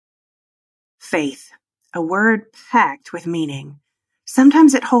Faith, a word packed with meaning.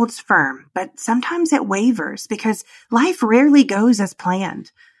 Sometimes it holds firm, but sometimes it wavers because life rarely goes as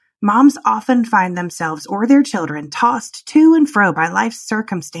planned. Moms often find themselves or their children tossed to and fro by life's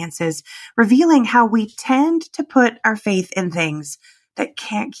circumstances, revealing how we tend to put our faith in things that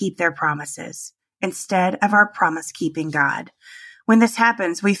can't keep their promises instead of our promise-keeping God. When this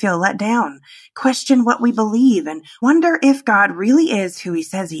happens, we feel let down, question what we believe, and wonder if God really is who he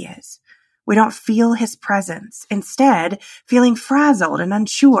says he is. We don't feel his presence, instead feeling frazzled and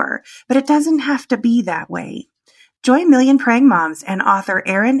unsure, but it doesn't have to be that way. Join Million Praying Moms and author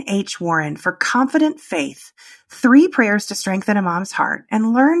Erin H. Warren for Confident Faith, 3 prayers to strengthen a mom's heart,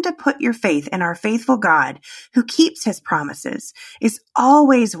 and learn to put your faith in our faithful God who keeps his promises, is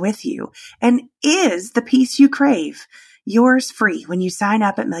always with you, and is the peace you crave. Yours free when you sign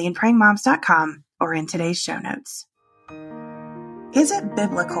up at millionprayingmoms.com or in today's show notes. Is it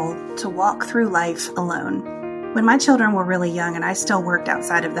biblical to walk through life alone? When my children were really young and I still worked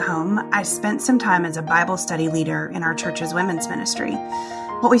outside of the home, I spent some time as a Bible study leader in our church's women's ministry.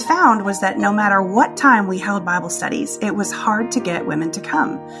 What we found was that no matter what time we held Bible studies, it was hard to get women to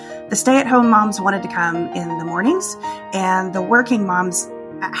come. The stay-at-home moms wanted to come in the mornings, and the working moms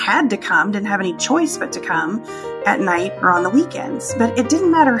had to come, didn't have any choice but to come at night or on the weekends. But it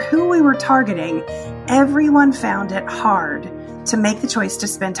didn't matter who we were targeting, everyone found it hard to make the choice to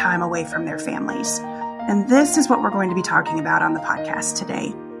spend time away from their families. And this is what we're going to be talking about on the podcast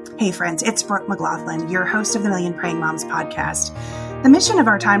today. Hey friends, it's Brooke McLaughlin, your host of the Million Praying Moms podcast. The mission of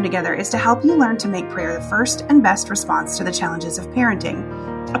our time together is to help you learn to make prayer the first and best response to the challenges of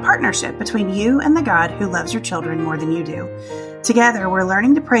parenting, a partnership between you and the God who loves your children more than you do. Together, we're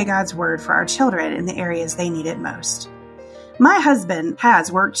learning to pray God's word for our children in the areas they need it most. My husband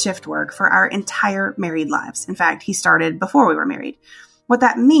has worked shift work for our entire married lives. In fact, he started before we were married. What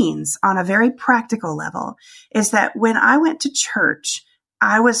that means on a very practical level is that when I went to church,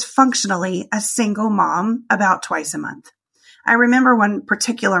 I was functionally a single mom about twice a month. I remember one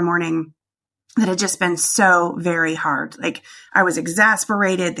particular morning that had just been so very hard. Like, I was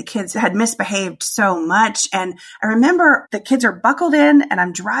exasperated. The kids had misbehaved so much. And I remember the kids are buckled in and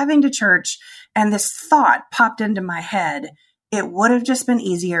I'm driving to church, and this thought popped into my head. It would have just been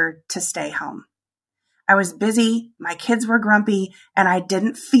easier to stay home. I was busy, my kids were grumpy, and I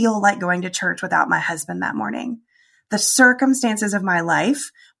didn't feel like going to church without my husband that morning. The circumstances of my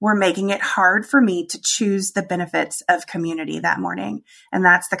life were making it hard for me to choose the benefits of community that morning. And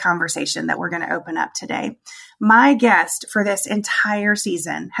that's the conversation that we're going to open up today. My guest for this entire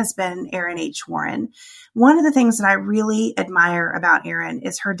season has been Erin H. Warren. One of the things that I really admire about Erin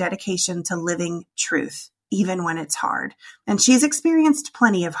is her dedication to living truth, even when it's hard. And she's experienced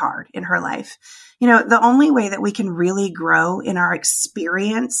plenty of hard in her life. You know, the only way that we can really grow in our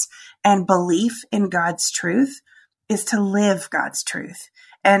experience and belief in God's truth is to live God's truth.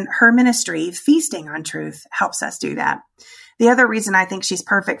 And her ministry, Feasting on Truth, helps us do that. The other reason I think she's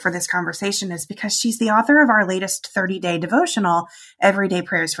perfect for this conversation is because she's the author of our latest 30-day devotional, Everyday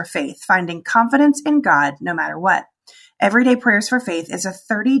Prayers for Faith, Finding Confidence in God No Matter What. Everyday Prayers for Faith is a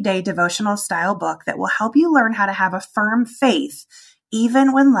 30-day devotional style book that will help you learn how to have a firm faith,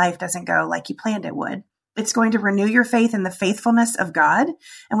 even when life doesn't go like you planned it would. It's going to renew your faith in the faithfulness of God,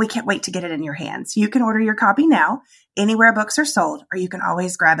 and we can't wait to get it in your hands. You can order your copy now, anywhere books are sold, or you can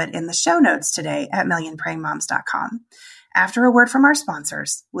always grab it in the show notes today at millionprayingmoms.com. After a word from our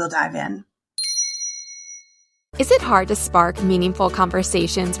sponsors, we'll dive in. Is it hard to spark meaningful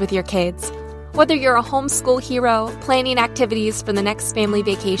conversations with your kids? Whether you're a homeschool hero, planning activities for the next family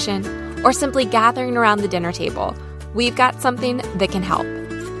vacation, or simply gathering around the dinner table, we've got something that can help.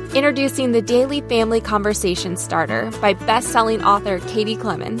 Introducing the Daily Family Conversation Starter by best-selling author Katie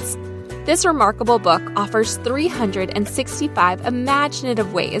Clemens. This remarkable book offers 365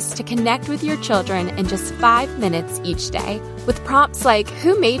 imaginative ways to connect with your children in just 5 minutes each day, with prompts like,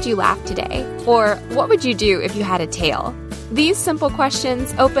 "Who made you laugh today?" or "What would you do if you had a tail?" These simple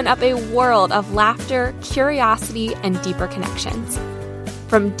questions open up a world of laughter, curiosity, and deeper connections.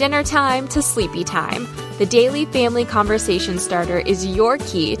 From dinner time to sleepy time, the Daily Family Conversation Starter is your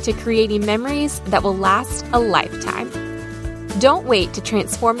key to creating memories that will last a lifetime. Don't wait to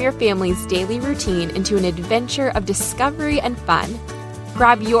transform your family's daily routine into an adventure of discovery and fun.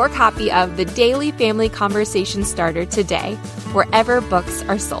 Grab your copy of the Daily Family Conversation Starter today, wherever books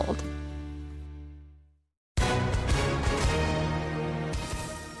are sold.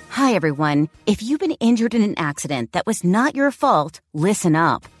 Hi, everyone. If you've been injured in an accident that was not your fault, listen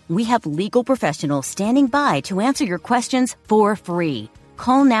up. We have legal professionals standing by to answer your questions for free.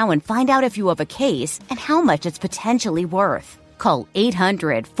 Call now and find out if you have a case and how much it's potentially worth. Call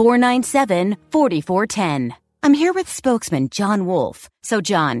 800-497-4410. I'm here with spokesman John Wolf. So,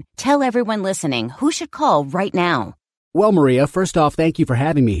 John, tell everyone listening who should call right now. Well, Maria, first off, thank you for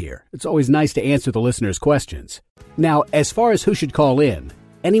having me here. It's always nice to answer the listeners' questions. Now, as far as who should call in,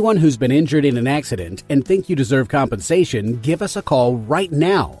 anyone who's been injured in an accident and think you deserve compensation, give us a call right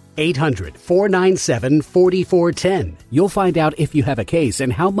now. 800-497-4410. You'll find out if you have a case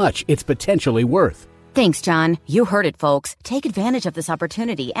and how much it's potentially worth. Thanks, John. You heard it, folks. Take advantage of this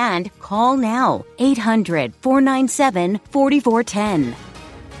opportunity and call now. 800-497-4410.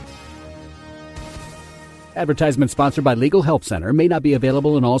 Advertisement sponsored by Legal Help Center, may not be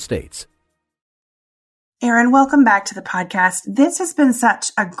available in all states. Aaron, welcome back to the podcast. This has been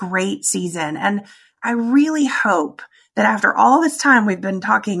such a great season, and I really hope that after all this time we've been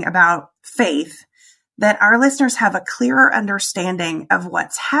talking about faith, that our listeners have a clearer understanding of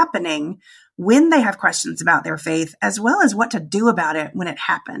what's happening when they have questions about their faith, as well as what to do about it when it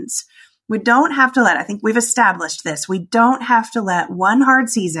happens. We don't have to I think we've established this, we don't have to let one hard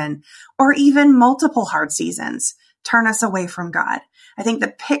season or even multiple hard seasons turn us away from God. I think the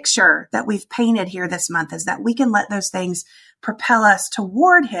picture that we've painted here this month is that we can let those things propel us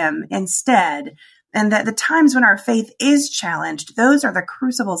toward Him instead, and that the times when our faith is challenged, those are the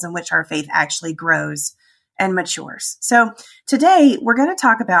crucibles in which our faith actually grows and matures. So today we're going to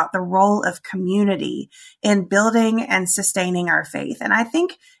talk about the role of community in building and sustaining our faith. And I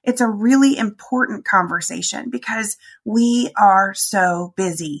think it's a really important conversation because we are so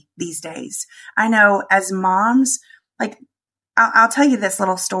busy these days. I know as moms, I'll tell you this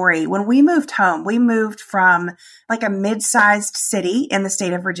little story. When we moved home, we moved from a mid-sized city in the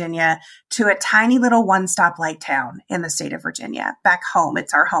state of Virginia to a tiny little one-stoplight town in the state of Virginia. Back home,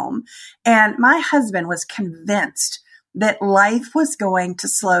 it's our home. And my husband was convinced that life was going to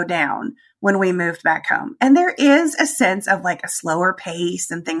slow down when we moved back home. And there is a sense of a slower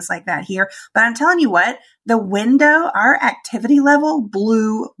pace and things like that here. But I'm telling you what, the window, our activity level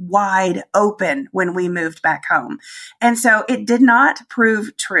blew wide open when we moved back home. And so it did not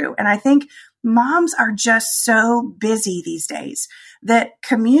prove true. And I think moms are just so busy these days that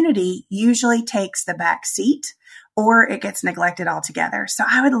community usually takes the back seat or it gets neglected altogether. So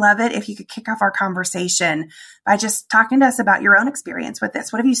I would love it if you could kick off our conversation by just talking to us about your own experience with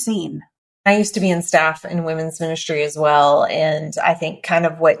this. What have you seen? I used to be in staff in women's ministry as well. And I think kind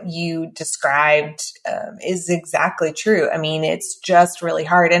of what you described is exactly true. I mean, it's just really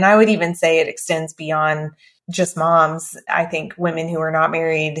hard. And I would even say it extends beyond just moms. I think women who are not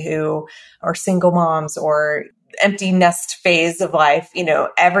married, who are single moms or empty nest phase of life,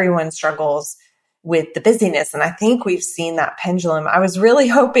 everyone struggles with the busyness. And I think we've seen that pendulum. I was really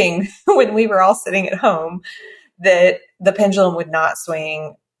hoping when we were all sitting at home that the pendulum would not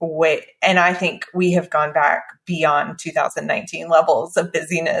swing way. And I think we have gone back beyond 2019 levels of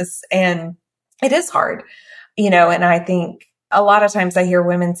busyness. And it is hard, and I think a lot of times I hear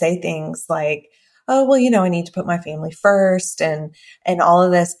women say things like, oh, well, I need to put my family first and all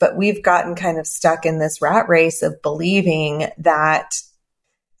of this. But we've gotten kind of stuck in this rat race of believing that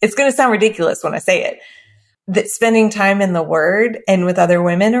it's going to sound ridiculous when I say it, that spending time in the Word and with other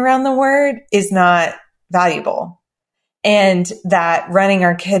women around the Word is not valuable. And that running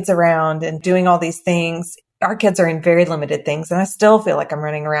our kids around and doing all these things, our kids are in very limited things. And I still feel like I'm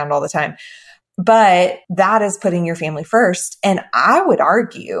running around all the time. But that is putting your family first. And I would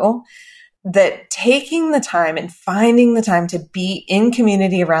argue that taking the time and finding the time to be in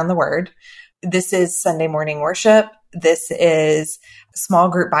community around the Word, this is Sunday morning worship. This is small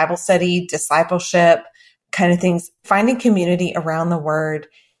group Bible study, discipleship kind of things. Finding community around the Word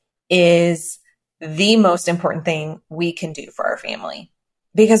is the most important thing we can do for our family,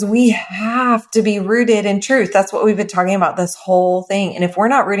 because we have to be rooted in truth. That's what we've been talking about this whole thing. And if we're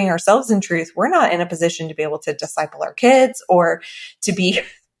not rooting ourselves in truth, we're not in a position to be able to disciple our kids or to be,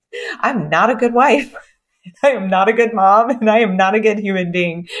 I'm not a good wife. I am not a good mom, and I am not a good human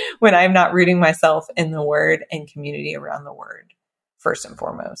being when I'm not rooting myself in the Word and community around the Word first and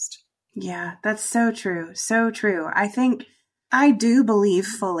foremost. Yeah, that's so true. So true. I think I do believe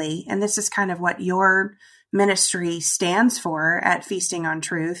fully, and this is kind of what your ministry stands for at Feasting on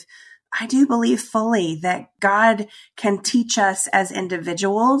Truth. I do believe fully that God can teach us as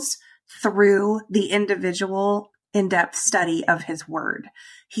individuals through the individual in-depth study of His Word.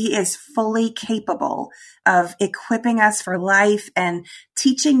 He is fully capable of equipping us for life and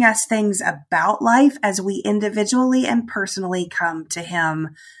teaching us things about life as we individually and personally come to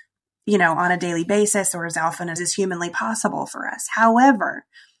Him, on a daily basis or as often as is humanly possible for us. However,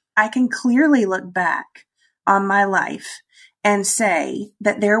 I can clearly look back on my life and say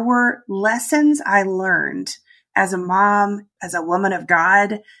that there were lessons I learned as a mom, as a woman of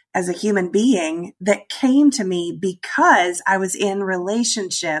God, as a human being that came to me because I was in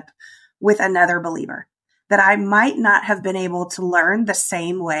relationship with another believer, that I might not have been able to learn the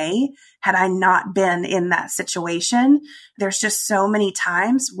same way had I not been in that situation. There's just so many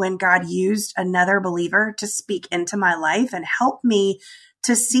times when God used another believer to speak into my life and help me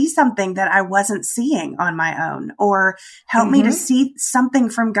to see something that I wasn't seeing on my own, or help me to see something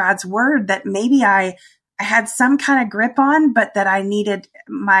from God's word that maybe I had some kind of grip on, but that I needed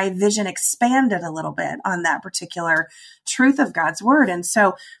my vision expanded a little bit on that particular truth of God's word. And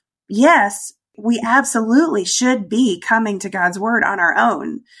so, yes, we absolutely should be coming to God's word on our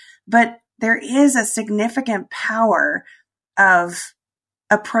own, but there is a significant power of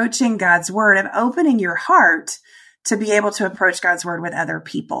approaching God's word, of opening your heart to be able to approach God's word with other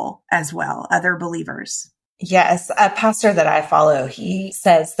people as well, other believers. Yes. A pastor that I follow, he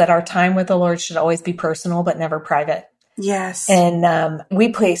says that our time with the Lord should always be personal, but never private. Yes. And we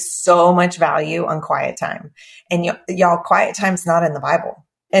place so much value on quiet time. And y'all, quiet time's not in the Bible.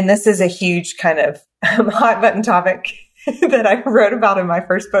 And this is a huge kind of hot button topic that I wrote about in my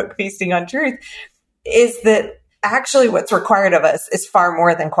first book, Feasting on Truth, is that actually what's required of us is far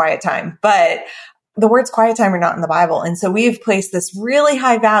more than quiet time. But the words quiet time are not in the Bible. And so we've placed this really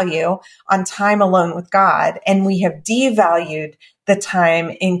high value on time alone with God, and we have devalued the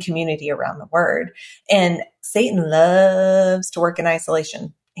time in community around the word. And Satan loves to work in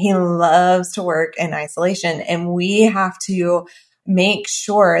isolation. He loves to work in isolation. And we have to make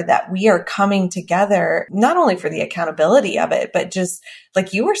sure that we are coming together, not only for the accountability of it, but just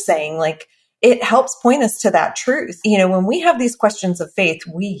like you were saying, like, it helps point us to that truth. You know, when we have these questions of faith,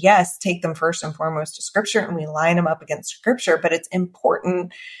 we, yes, take them first and foremost to scripture and we line them up against scripture. But it's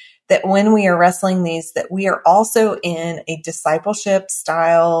important that when we are wrestling these, that we are also in a discipleship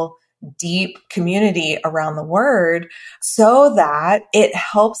style, deep community around the word so that it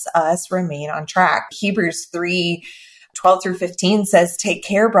helps us remain on track. Hebrews 3:12-15 says, "Take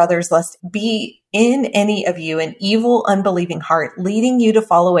care, brothers, lest be in any of you an evil, unbelieving heart, leading you to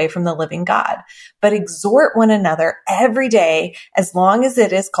fall away from the living God. But exhort one another every day, as long as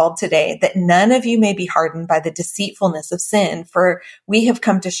it is called today, that none of you may be hardened by the deceitfulness of sin. For we have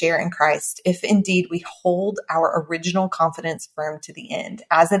come to share in Christ, if indeed we hold our original confidence firm to the end.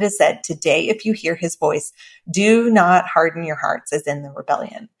 As it is said, today, if you hear his voice, do not harden your hearts as in the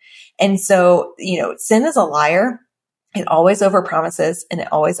rebellion." And so, you know, sin is a liar. It always overpromises and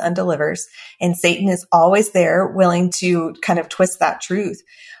it always undelivers. And Satan is always there willing to kind of twist that truth.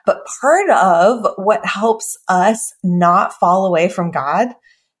 But part of what helps us not fall away from God,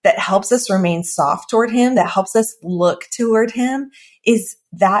 that helps us remain soft toward him, that helps us look toward him, is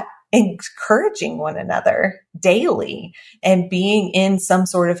that encouraging one another daily and being in some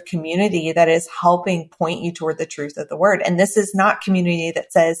sort of community that is helping point you toward the truth of the word. And this is not community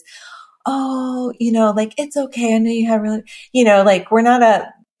that says, oh, you know, like, it's okay. I know you have really, you know, like, we're not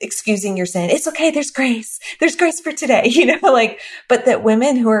excusing your sin. It's okay. There's grace. There's grace for today, you know, like, but that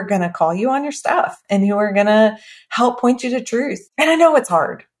women who are going to call you on your stuff and who are going to help point you to truth. And I know it's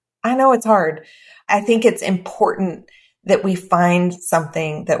hard. I think it's important that we find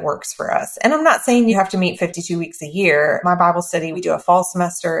something that works for us. And I'm not saying you have to meet 52 weeks a year. My Bible study, we do a fall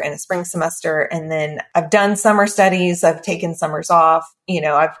semester and a spring semester. And then I've done summer studies. I've taken summers off. You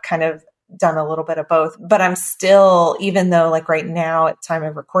know, I've kind of done a little bit of both, but I'm still, even though like right now at time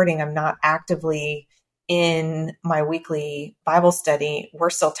of recording, I'm not actively in my weekly Bible study, we're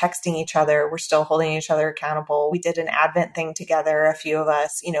still texting each other. We're still holding each other accountable. We did an Advent thing together, a few of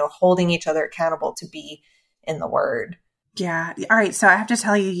us, you know, holding each other accountable to be in the word. Yeah. All right. So I have to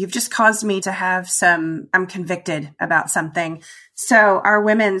tell you, you've just caused me to have I'm convicted about something. So our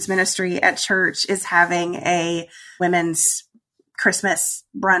women's ministry at church is having a women's Christmas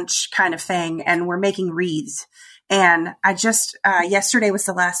brunch kind of thing, and we're making wreaths. And I just, yesterday was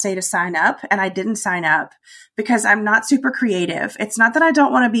the last day to sign up, and I didn't sign up because I'm not super creative. It's not that I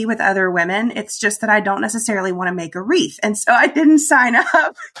don't want to be with other women. It's just that I don't necessarily want to make a wreath. And so I didn't sign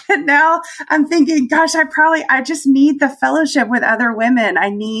up. And now I'm thinking, gosh, I just need the fellowship with other women. I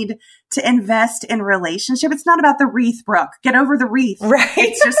need to invest in relationship. It's not about the wreath, Brooke. Get over the wreath. Right.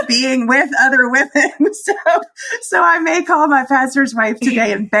 It's just being with other women. So I may call my pastor's wife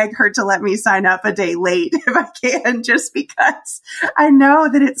today and beg her to let me sign up a day late if I can, just because I know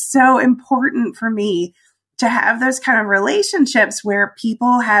that it's so important for me to have those kind of relationships where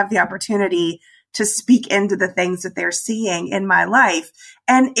people have the opportunity to speak into the things that they're seeing in my life.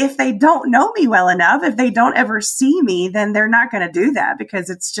 And if they don't know me well enough, if they don't ever see me, then they're not going to do that, because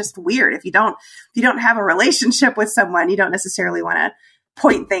it's just weird. If you don't have a relationship with someone, you don't necessarily want to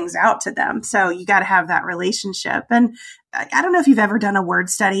point things out to them. So you got to have that relationship. And I don't know if you've ever done a word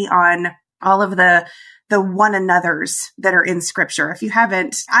study on all of the one another's that are in scripture. If you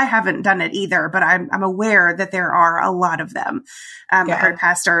haven't, I haven't done it either, but I'm aware that there are a lot of them. I heard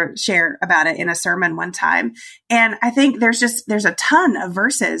Pastor share about it in a sermon one time. And I think there's a ton of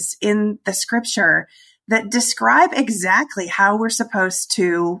verses in the scripture that describe exactly how we're supposed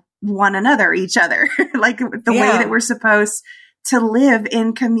to one another, each other, like the way that we're supposed to live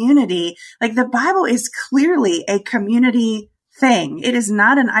in community. Like the Bible is clearly a community thing. It is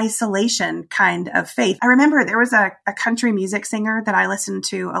not an isolation kind of faith. I remember there was a country music singer that I listened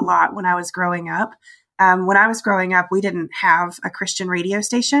to a lot when I was growing up. When I was growing up, we didn't have a Christian radio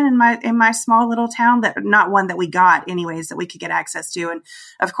station in my small little town, that not one that we got anyways that we could get access to. And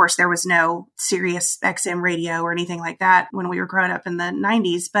of course, there was no Sirius XM radio or anything like that when we were growing up in the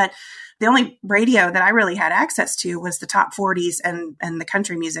 90s. But the only radio that I really had access to was the top 40s and the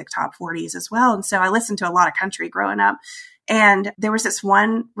country music top 40s as well. And so I listened to a lot of country growing up. And there was this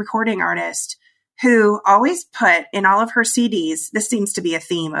one recording artist who always put in all of her CDs, this seems to be a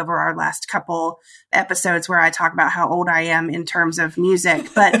theme over our last couple episodes where I talk about how old I am in terms of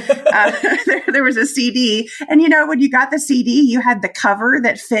music, but there was a CD. And when you got the CD, you had the cover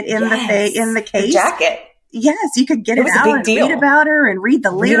that fit in the case. The jacket. Yes, you could get it out and read about her and read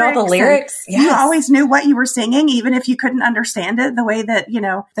the lyrics. Read all the lyrics. Yes. You always knew what you were singing, even if you couldn't understand it the way that,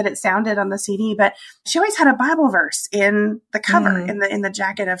 that it sounded on the CD. But she always had a Bible verse in the cover, in the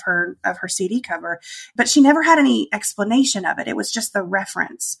jacket of her CD cover. But she never had any explanation of it. It was just the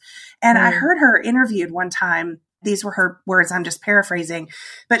reference. And I heard her interviewed one time. These were her words. I'm just paraphrasing.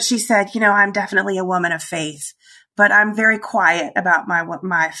 But she said, I'm definitely a woman of faith, but I'm very quiet about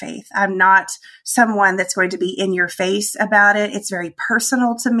my faith. I'm not someone that's going to be in your face about it. It's very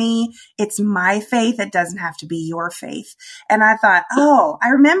personal to me. It's my faith. It doesn't have to be your faith. And I thought, I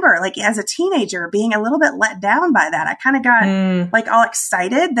remember like as a teenager being a little bit let down by that. I kind of got like all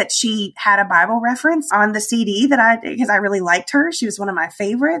excited that she had a Bible reference on the CD because I really liked her. She was one of my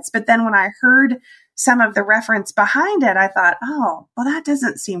favorites. But then when I heard some of the reference behind it, I thought, well, that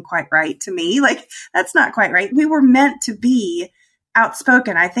doesn't seem quite right to me. Like, that's not quite right. We were meant to be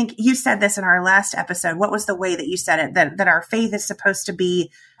outspoken. I think you said this in our last episode. What was the way that you said it? That our faith is supposed to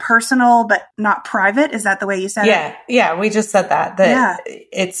be personal, but not private. Is that the way you said it? Yeah. We just said that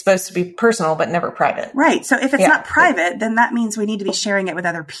it's supposed to be personal, but never private. Right. So if it's not private, then that means we need to be sharing it with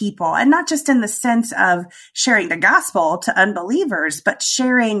other people, and not just in the sense of sharing the gospel to unbelievers, but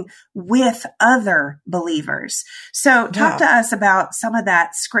sharing with other believers. So talk to us about some of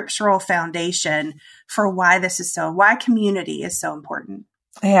that scriptural foundation for why why community is so important.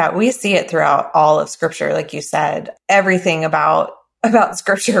 Yeah, we see it throughout all of scripture. Like you said, everything about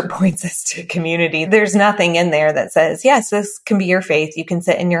scripture points us to community. There's nothing in there that says, yes, this can be your faith. You can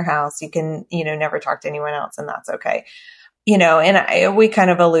sit in your house. You can, never talk to anyone else, and that's okay. And we kind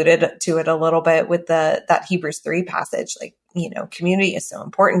of alluded to it a little bit with that Hebrews 3 passage. Like, community is so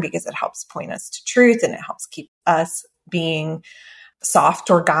important because it helps point us to truth, and it helps keep us being soft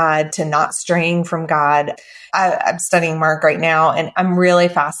toward God, to not straying from God. I'm studying Mark right now, and I'm really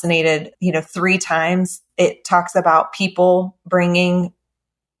fascinated. 3 times it talks about people bringing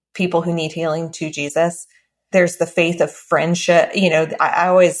people who need healing to Jesus. There's the faith of friendship. I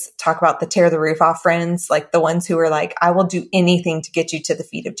always talk about the tear the roof off friends, like the ones who are like, I will do anything to get you to the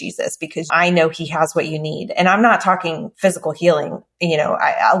feet of Jesus because I know he has what you need. And I'm not talking physical healing.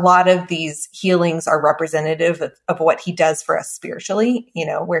 A lot of these healings are representative of what he does for us spiritually,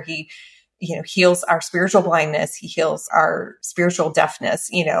 where he, heals our spiritual blindness. He heals our spiritual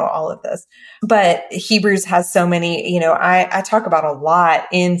deafness, all of this. But Hebrews has so many, I talk about a lot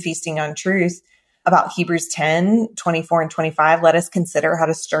in Feasting on Truth about Hebrews 10, 24 and 25. Let us consider how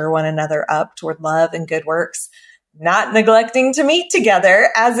to stir one another up toward love and good works, not neglecting to meet together,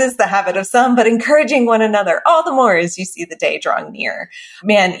 as is the habit of some, but encouraging one another all the more as you see the day drawing near.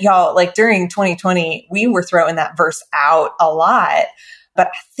 Man, y'all, like during 2020, we were throwing that verse out a lot. But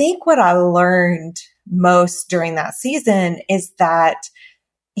I think what I learned most during that season is that,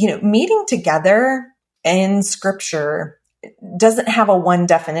 meeting together in scripture doesn't have a one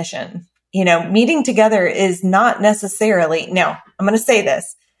definition. Meeting together is not necessarily, now I'm going to say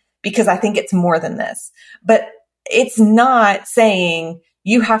this because I think it's more than this, but it's not saying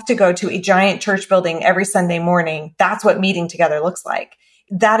you have to go to a giant church building every Sunday morning. That's what meeting together looks like.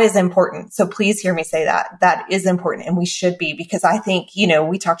 That is important. So please hear me say that. That is important. And we should be, because I think,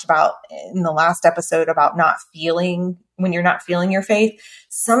 we talked about in the last episode about when you're not feeling your faith.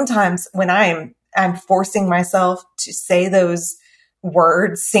 Sometimes when I'm forcing myself to say those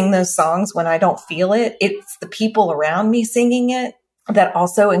words, sing those songs when I don't feel it, it's the people around me singing it that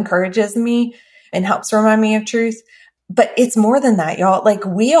also encourages me and helps remind me of truth. But it's more than that, y'all. Like,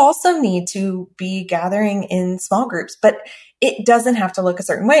 we also need to be gathering in small groups, but it doesn't have to look a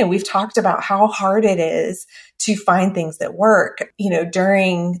certain way. We've talked about how hard it is to find things that work.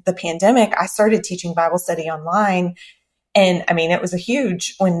 During the pandemic, I started teaching Bible study online. And I mean, it was a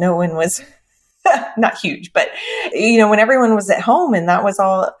huge when no one was not huge, but when everyone was at home and that was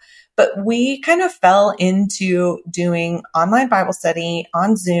all. But we kind of fell into doing online Bible study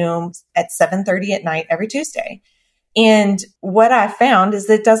on Zoom at 7:30 at night every Tuesday. And what I found is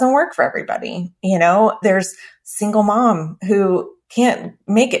that it doesn't work for everybody. There's single mom who can't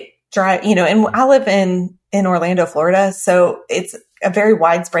make it drive, and I live in Orlando, Florida. So it's a very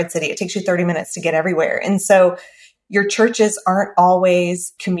widespread city. It takes you 30 minutes to get everywhere. And so your churches aren't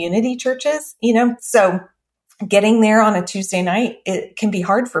always community churches, so getting there on a Tuesday night, it can be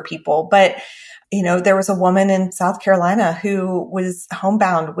hard for people. But there was a woman in South Carolina who was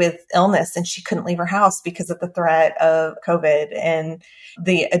homebound with illness and she couldn't leave her house because of the threat of COVID and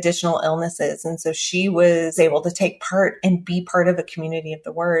the additional illnesses. And so she was able to take part and be part of a community of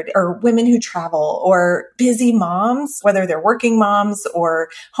the word, or women who travel, or busy moms, whether they're working moms or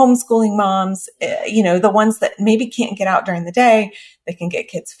homeschooling moms, the ones that maybe can't get out during the day. They can get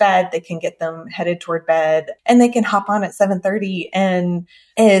kids fed, they can get them headed toward bed, and they can hop on at 7:30. And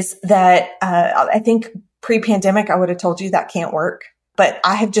I think pre-pandemic, I would have told you that can't work. But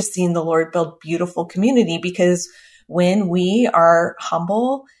I have just seen the Lord build beautiful community, because when we are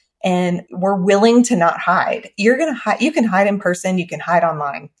humble and we're willing to not hide, you can hide in person, you can hide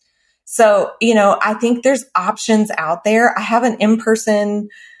online. So, I think there's options out there. I have an in-person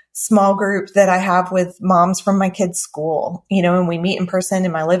small group that I have with moms from my kids' school, and we meet in person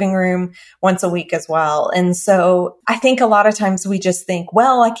in my living room once a week as well. And so I think a lot of times we just think,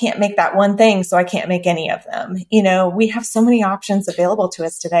 well, I can't make that one thing, so I can't make any of them. We have so many options available to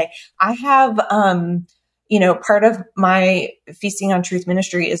us today. I have, part of my Feasting on Truth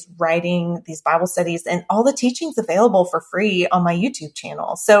ministry is writing these Bible studies, and all the teaching's available for free on my YouTube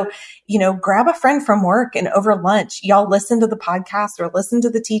channel. So, grab a friend from work and over lunch, y'all listen to the podcast or listen to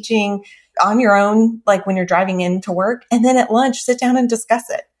the teaching on your own, like when you're driving into work, and then at lunch, sit down and discuss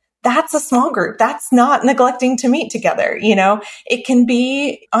it. That's a small group. That's not neglecting to meet together. It can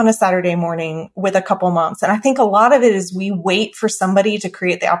be on a Saturday morning with a couple moms. And I think a lot of it is we wait for somebody to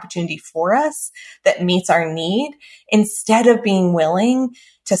create the opportunity for us that meets our need, instead of being willing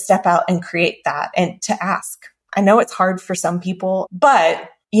to step out and create that and to ask. I know it's hard for some people, but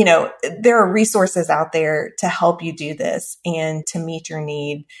there are resources out there to help you do this and to meet your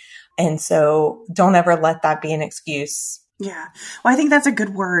need. And so don't ever let that be an excuse. Yeah. Well, I think that's a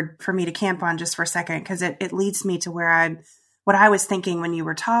good word for me to camp on just for a second, because it leads me to what I was thinking when you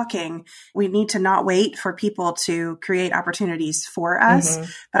were talking. We need to not wait for people to create opportunities for us,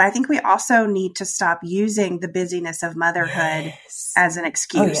 but I think we also need to stop using the busyness of motherhood as an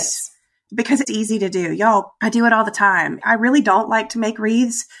excuse. Oh, yes. Because it's easy to do. Y'all, I do it all the time. I really don't like to make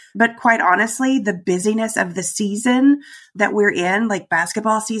wreaths, but quite honestly, the busyness of the season that we're in, like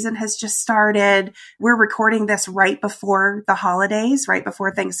basketball season has just started. We're recording this right before the holidays, right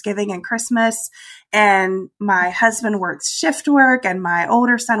before Thanksgiving and Christmas. And my husband works shift work, and my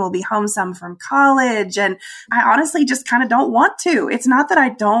older son will be home some from college. And I honestly just kind of don't want to. It's not that I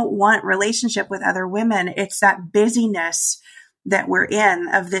don't want relationship with other women. It's that busyness that we're in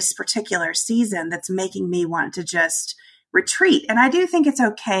of this particular season that's making me want to just retreat. And I do think it's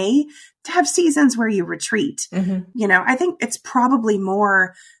okay to have seasons where you retreat. I think it's probably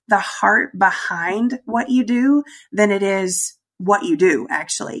more the heart behind what you do than it is what you do,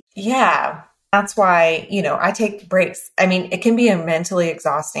 actually. Yeah. That's why, I take breaks. I mean, it can be mentally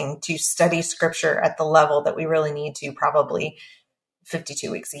exhausting to study scripture at the level that we really need to, probably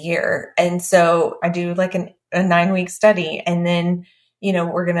 52 weeks a year. And so I do like a 9-week study, and then,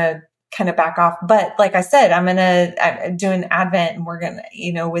 we're going to kind of back off. But like I said, I'm doing Advent, and we're going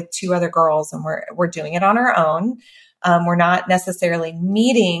to, with 2 other girls, and we're doing it on our own. We're not necessarily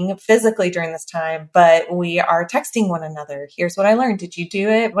meeting physically during this time, but we are texting one another. Here's what I learned. Did you do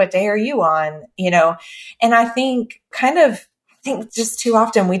it? What day are you on? And I think just too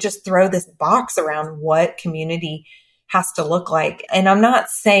often we just throw this box around what community has to look like. And I'm not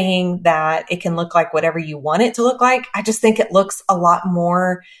saying that it can look like whatever you want it to look like. I just think it looks a lot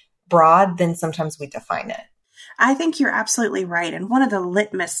more broad than sometimes we define it. I think you're absolutely right. And one of the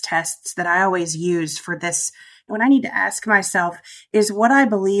litmus tests that I always use for this, when I need to ask myself, is what I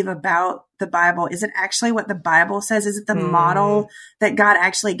believe about the Bible. Is it actually what the Bible says? Is it the model that God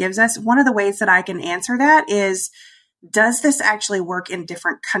actually gives us? One of the ways that I can answer that is does this actually work in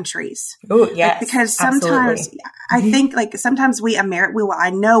different countries? Oh, yes. Because sometimes absolutely. I think sometimes I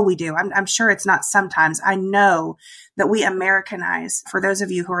know we do. I'm sure it's not sometimes. I know that we Americanize. For those of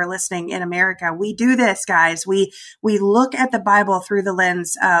you who are listening in America, we do this, guys. We look at the Bible through the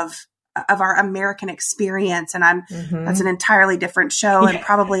lens of our American experience. And that's an entirely different show and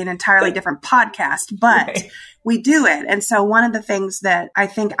probably an entirely different podcast, but we do it. And so one of the things that I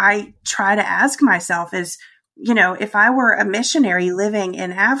think I try to ask myself is, if I were a missionary living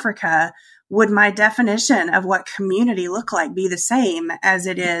in Africa, would my definition of what community look like be the same as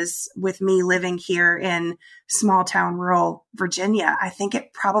it is with me living here in small town rural Virginia? I think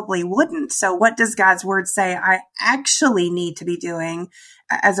it probably wouldn't. So what does God's word say I actually need to be doing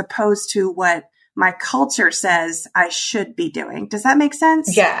as opposed to what my culture says I should be doing? Does that make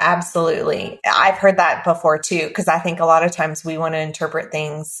sense? Yeah, absolutely. I've heard that before too, because I think a lot of times we want to interpret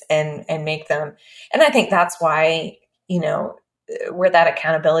things and make them. And I think that's why, where that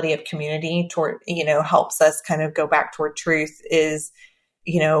accountability of community toward, helps us kind of go back toward truth is,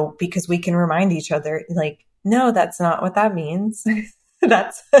 because we can remind each other, like, no, that's not what that means.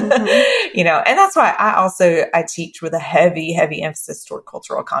 That's, and that's why I teach with a heavy, heavy emphasis toward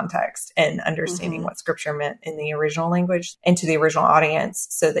cultural context and understanding what scripture meant in the original language and to the original audience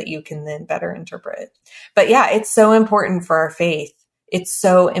so that you can then better interpret it. But yeah, it's so important for our faith. It's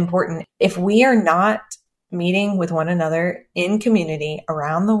so important. If we are not meeting with one another in community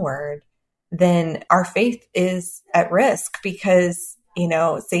around the word, then our faith is at risk because,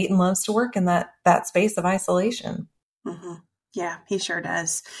 Satan loves to work in that space of isolation. Mm-hmm. Yeah, he sure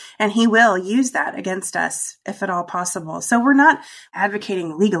does. And he will use that against us if at all possible. So we're not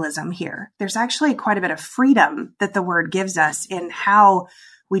advocating legalism here. There's actually quite a bit of freedom that the word gives us in how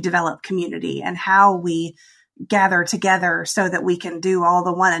we develop community and how we gather together so that we can do all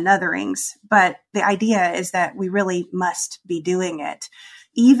the one anotherings. But the idea is that we really must be doing it,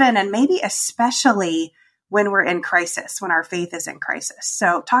 even and maybe especially when we're in crisis, when our faith is in crisis.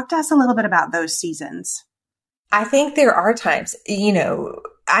 So talk to us a little bit about those seasons. I think there are times,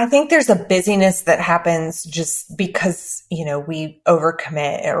 I think there's a busyness that happens just because, we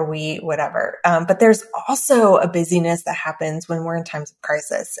overcommit or we whatever. But there's also a busyness that happens when we're in times of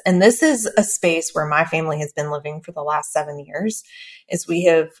crisis. And this is a space where my family has been living for the last 7 years, is we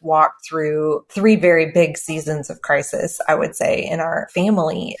have walked through 3 very big seasons of crisis, I would say, in our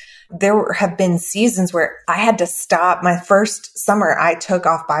family. There have been seasons where I had to stop. My first summer, I took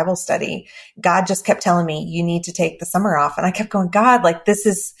off Bible study. God just kept telling me, you need to take the summer off. And I kept going, God, this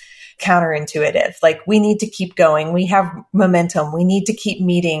is counterintuitive. We need to keep going. We have momentum. We need to keep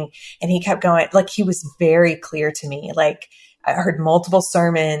meeting. And he kept going, he was very clear to me. I heard multiple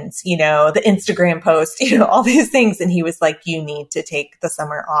sermons, the Instagram post, all these things. And he was like, you need to take the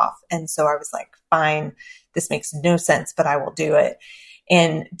summer off. And so I was like, fine, this makes no sense, but I will do it.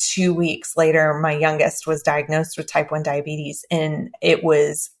 And 2 weeks later, my youngest was diagnosed with type 1 diabetes. And it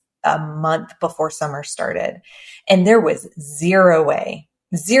was a month before summer started. And there was zero way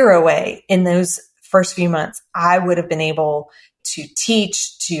in those first few months I would have been able to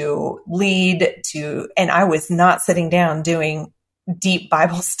teach, to lead, and I was not sitting down doing deep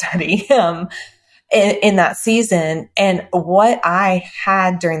Bible study in that season. And what I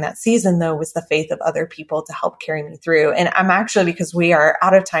had during that season, though, was the faith of other people to help carry me through. And I'm actually, because we are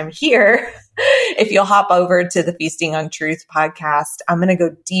out of time here, if you'll hop over to the Feasting on Truth podcast, I'm going to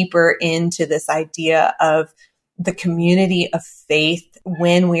go deeper into this idea of the community of faith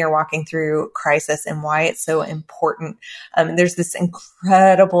when we are walking through crisis and why it's so important. There's this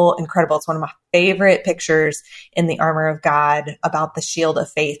incredible, it's one of my favorite pictures in the armor of God about the shield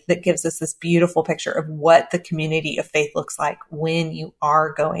of faith that gives us this beautiful picture of what the community of faith looks like when you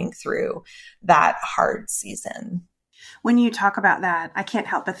are going through that hard season. When you talk about that, I can't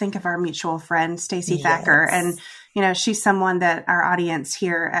help but think of our mutual friend, Stacey Thacker. And, she's someone that our audience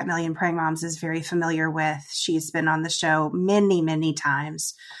here at Million Praying Moms is very familiar with. She's been on the show many, many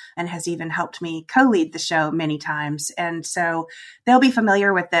times and has even helped me co-lead the show many times. And so they'll be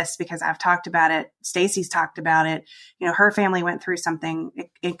familiar with this because I've talked about it. Stacey's talked about it. Her family went through something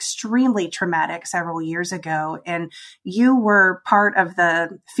extremely traumatic several years ago. And you were part of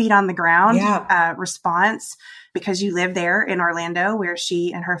the feet on the ground response because you live there in Orlando where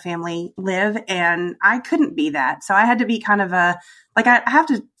she and her family live. And I couldn't be that. So I had to be kind of I have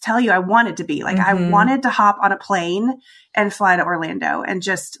to tell you, I wanted to be I wanted to hop on a plane and fly to Orlando and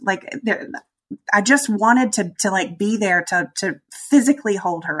just I just wanted to be there to physically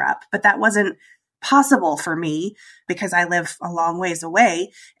hold her up, but that wasn't possible for me because I live a long ways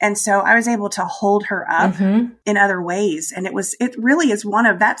away. And so I was able to hold her up in other ways. And it really is one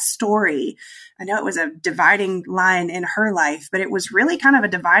of that story. I know it was a dividing line in her life, but it was really kind of a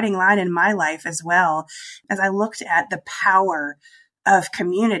dividing line in my life as well, as I looked at the power of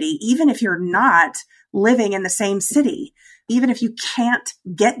community, even if you're not living in the same city, even if you can't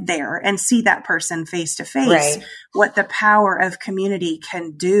get there and see that person face to face, what the power of community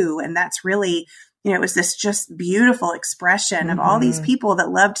can do. And that's really, it was this just beautiful expression of all these people that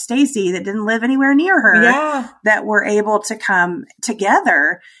loved Stacy that didn't live anywhere near her, that were able to come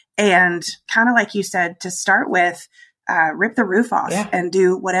together and kind of like you said, to start with, rip the roof off and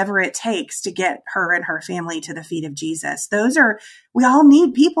do whatever it takes to get her and her family to the feet of Jesus. We all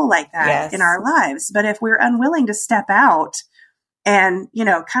need people like that in our lives. But if we're unwilling to step out and,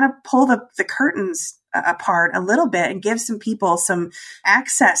 kind of pull the curtains apart a little bit and give some people some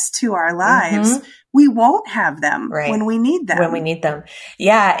access to our lives, we won't have them when we need them.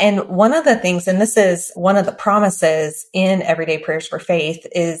 Yeah. And one of the things, and this is one of the promises in Everyday Prayers for Faith,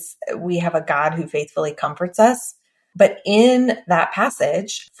 is we have a God who faithfully comforts us. But in that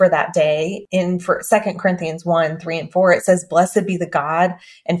passage for that day, for 2 Corinthians 1:3-4, it says, "Blessed be the God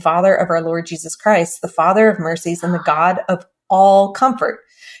and Father of our Lord Jesus Christ, the Father of mercies and the God of all comfort,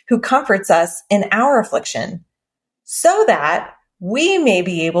 who comforts us in our affliction, so that we may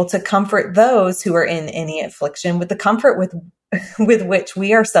be able to comfort those who are in any affliction with the comfort with which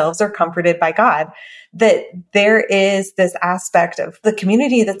we ourselves are comforted by God." That there is this aspect of the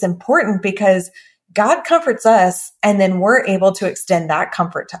community that's important because God comforts us, and then we're able to extend that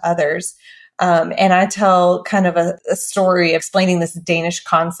comfort to others. And I tell kind of a story explaining this Danish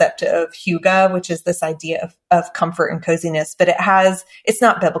concept of hygge, which is this idea of comfort and coziness, but it's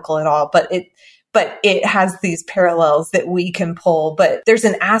not biblical at all, but it has these parallels that we can pull. But there's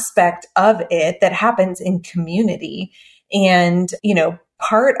an aspect of it that happens in community. And,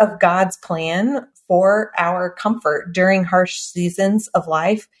 part of God's plan for our comfort during harsh seasons of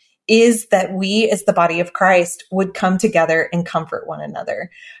life is that we as the body of Christ would come together and comfort one another.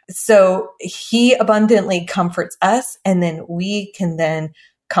 So he abundantly comforts us, and then we can then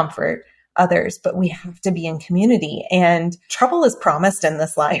comfort others, but we have to be in community. And trouble is promised in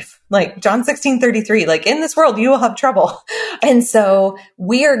this life. Like John 16:33, like in this world, you will have trouble. And so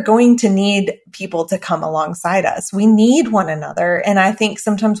we are going to need people to come alongside us. We need one another. And I think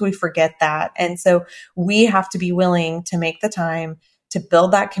sometimes we forget that. And so we have to be willing to make the time to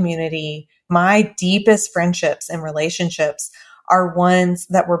build that community. My deepest friendships and relationships are ones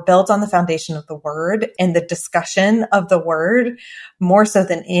that were built on the foundation of the word and the discussion of the word more so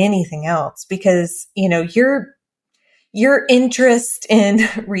than anything else. Because, your interest in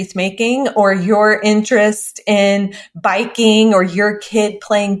wreath making, or your interest in biking, or your kid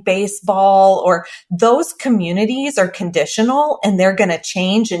playing baseball, or those communities are conditional and they're going to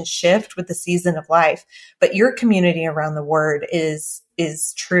change and shift with the season of life. But your community around the word is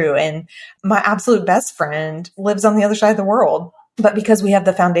true. And my absolute best friend lives on the other side of the world. But because we have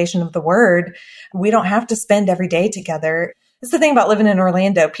the foundation of the word, we don't have to spend every day together. That's the thing about living in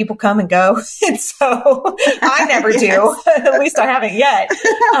Orlando. People come and go. And so I never do. At least I haven't yet.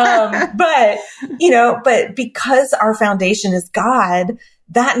 But because our foundation is God,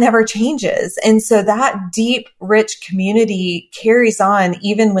 that never changes. And so that deep, rich community carries on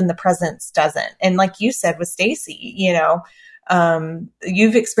even when the presence doesn't. And like you said with Stacy,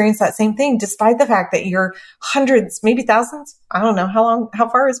 you've experienced that same thing, despite the fact that you're hundreds, maybe thousands. I don't know how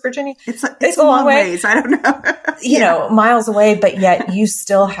far is Virginia? It's a long ways. I don't know. Miles away, but yet you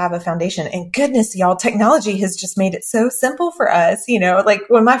still have a foundation. And goodness, y'all, technology has just made it so simple for us. Like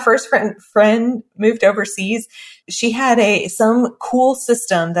when my first friend moved overseas, she had some cool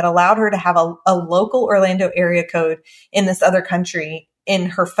system that allowed her to have a local Orlando area code in this other country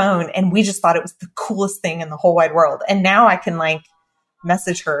in her phone. And we just thought it was the coolest thing in the whole wide world. And now I can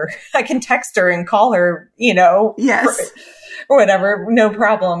message her. I can text her and call her, yes, or whatever. No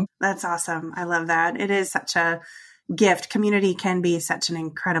problem. That's awesome. I love that. It is such a gift. Community can be such an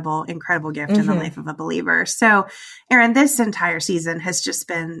incredible, incredible gift in the life of a believer. So, Erin, this entire season has just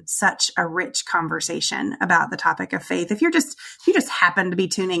been such a rich conversation about the topic of faith. If you just happen to be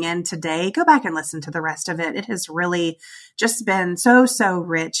tuning in today, go back and listen to the rest of it. It has really just been so, so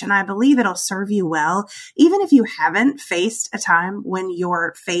rich. And I believe it'll serve you well, even if you haven't faced a time when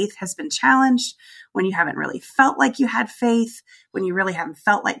your faith has been challenged, when you haven't really felt like you had faith, when you really haven't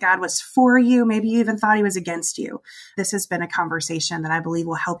felt like God was for you. Maybe you even thought he was against you. this has been a conversation that I believe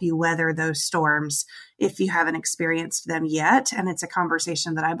will help you weather those storms if you haven't experienced them yet. And it's a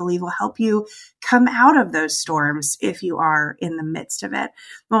conversation that I believe will help you come out of those storms if you are in the midst of it.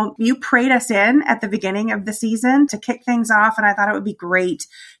 Well, you prayed us in at the beginning of the season to kick things off, and I thought it would be great,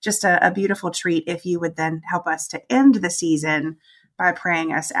 just a beautiful treat if you would then help us to end the season by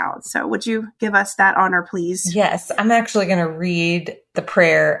praying us out. So would you give us that honor, please? Yes, I'm actually going to read the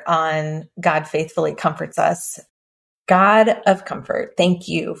prayer on God faithfully comforts us. God of comfort, thank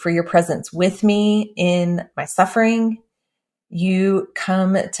you for your presence with me in my suffering. You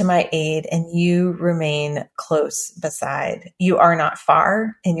come to my aid and you remain close beside. You are not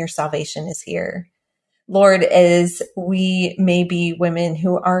far and your salvation is here. Lord, as we may be women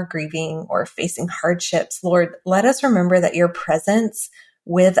who are grieving or facing hardships, Lord, let us remember that your presence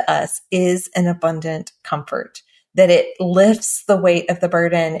with us is an abundant comfort, that it lifts the weight of the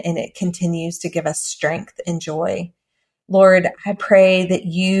burden and it continues to give us strength and joy. Lord, I pray that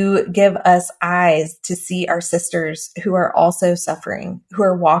you give us eyes to see our sisters who are also suffering, who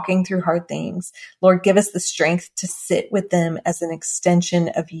are walking through hard things. Lord, give us the strength to sit with them as an extension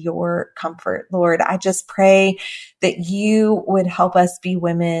of your comfort. Lord, I just pray that you would help us be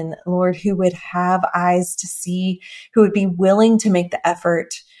women, Lord, who would have eyes to see, who would be willing to make the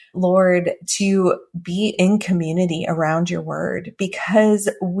effort, Lord, to be in community around your word, because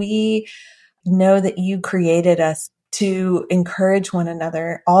we know that you created us to encourage one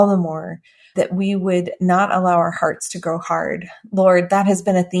another all the more, that we would not allow our hearts to grow hard. Lord, that has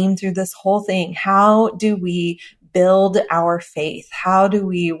been a theme through this whole thing. How do we build our faith? How do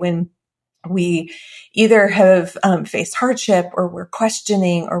we, when we either have faced hardship or we're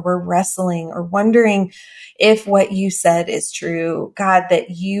questioning or we're wrestling or wondering if what you said is true, God,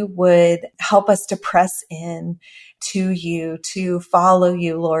 that you would help us to press in to you, to follow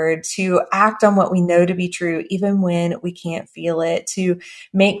you, Lord, to act on what we know to be true, even when we can't feel it, to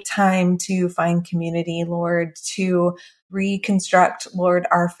make time to find community, Lord, to reconstruct, Lord,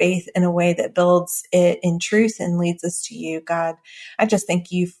 our faith in a way that builds it in truth and leads us to you, God. I just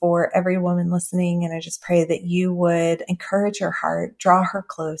thank you for every woman listening. And I just pray that you would encourage her heart, draw her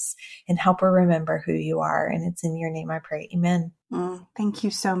close, and help her remember who you are. And it's in your name I pray. Amen. Thank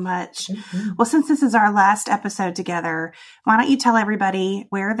you so much. Well, since this is our last episode together, why don't you tell everybody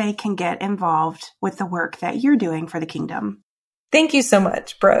where they can get involved with the work that you're doing for the kingdom? Thank you so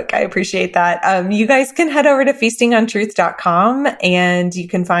much, Brooke. I appreciate that. You guys can head over to feastingontruth.com and you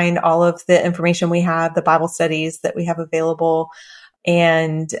can find all of the information we have, the Bible studies that we have available.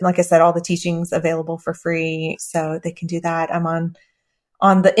 And like I said, all the teachings available for free. So they can do that. I'm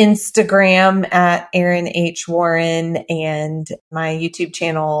on the Instagram at Erin H. Warren, and my YouTube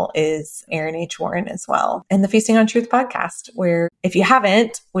channel is Erin H. Warren as well. And the Feasting on Truth podcast, where if you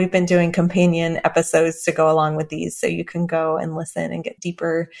haven't, we've been doing companion episodes to go along with these. So you can go and listen and get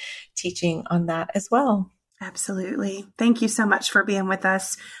deeper teaching on that as well. Absolutely. Thank you so much for being with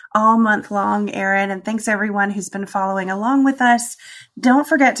us all month long, Erin. And thanks everyone who's been following along with us. Don't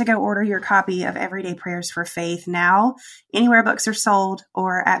forget to go order your copy of Everyday Prayers for Faith now, anywhere books are sold,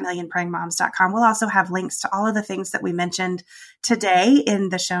 or at millionprayingmoms.com. We'll also have links to all of the things that we mentioned today in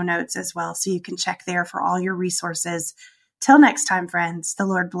the show notes as well. So you can check there for all your resources. Till next time, friends, the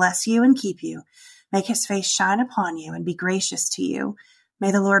Lord bless you and keep you. Make his face shine upon you and be gracious to you. May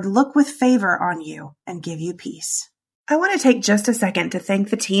the Lord look with favor on you and give you peace. I want to take just a second to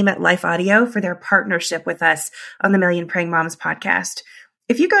thank the team at Life Audio for their partnership with us on the Million Praying Moms podcast.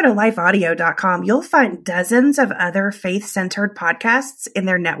 If you go to lifeaudio.com, you'll find dozens of other faith-centered podcasts in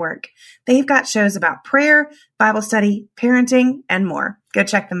their network. They've got shows about prayer, Bible study, parenting, and more. Go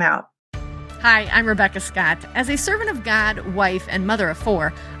check them out. Hi, I'm Rebecca Scott. As a servant of God, wife, and mother of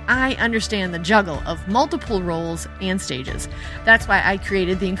four, I understand the juggle of multiple roles and stages. That's why I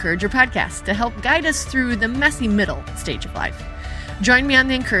created the Encourager podcast to help guide us through the messy middle stage of life. Join me on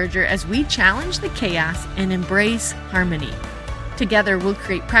the Encourager as we challenge the chaos and embrace harmony. Together, we'll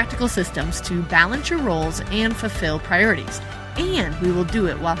create practical systems to balance your roles and fulfill priorities. And we will do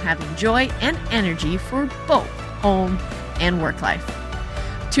it while having joy and energy for both home and work life.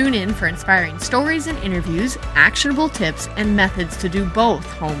 Tune in for inspiring stories and interviews, actionable tips, and methods to do both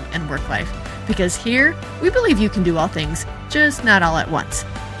home and work life. Because here, we believe you can do all things, just not all at once.